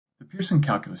Pearson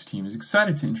Calculus team is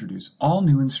excited to introduce all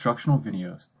new instructional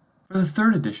videos for the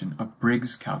third edition of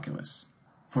Briggs Calculus.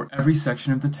 For every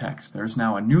section of the text, there is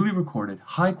now a newly recorded,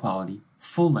 high-quality,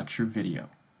 full lecture video.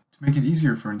 To make it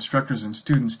easier for instructors and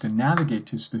students to navigate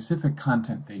to specific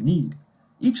content they need,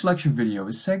 each lecture video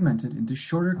is segmented into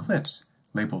shorter clips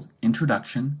labeled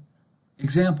Introduction,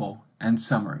 Example, and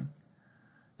Summary.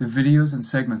 The videos and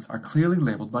segments are clearly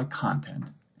labeled by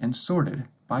content and sorted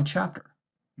by chapter.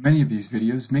 Many of these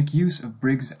videos make use of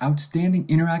Briggs' outstanding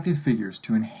interactive figures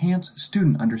to enhance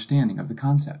student understanding of the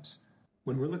concepts.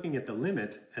 When we're looking at the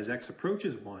limit as x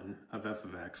approaches 1 of f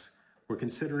of x, we're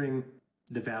considering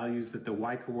the values that the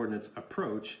y-coordinates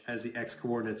approach as the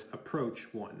x-coordinates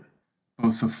approach 1.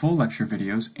 Both the full lecture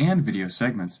videos and video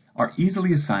segments are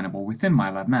easily assignable within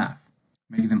MyLab Math,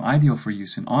 making them ideal for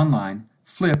use in online,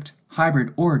 flipped,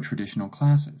 hybrid, or traditional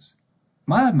classes.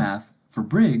 MyLab Math for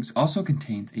Briggs also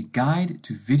contains a guide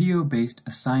to video-based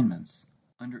assignments.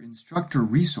 Under Instructor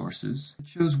Resources, it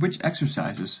shows which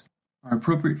exercises are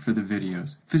appropriate for the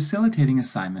videos, facilitating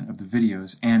assignment of the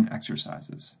videos and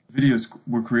exercises. The videos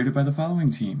were created by the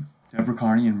following team: Deborah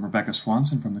Carney and Rebecca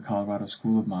Swanson from the Colorado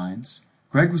School of Mines,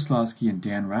 Greg Wislowski and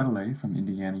Dan Radley from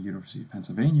Indiana University of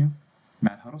Pennsylvania,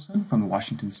 Matt Huddleston from the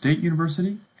Washington State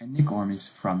University, and Nick Ormes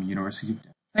from University of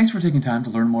Denver. Thanks for taking time to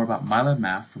learn more about MyLab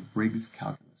Math for Briggs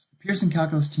Calculus. The Pearson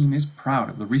Calculus team is proud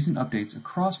of the recent updates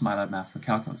across MyLab Math for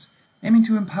Calculus, aiming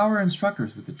to empower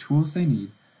instructors with the tools they need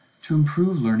to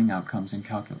improve learning outcomes in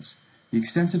calculus. The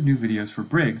extensive new videos for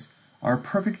Briggs are a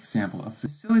perfect example of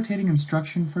facilitating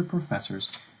instruction for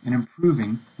professors and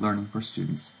improving learning for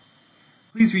students.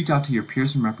 Please reach out to your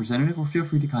Pearson representative or feel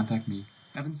free to contact me,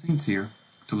 Evan St. Cyr,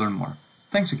 to learn more.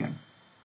 Thanks again.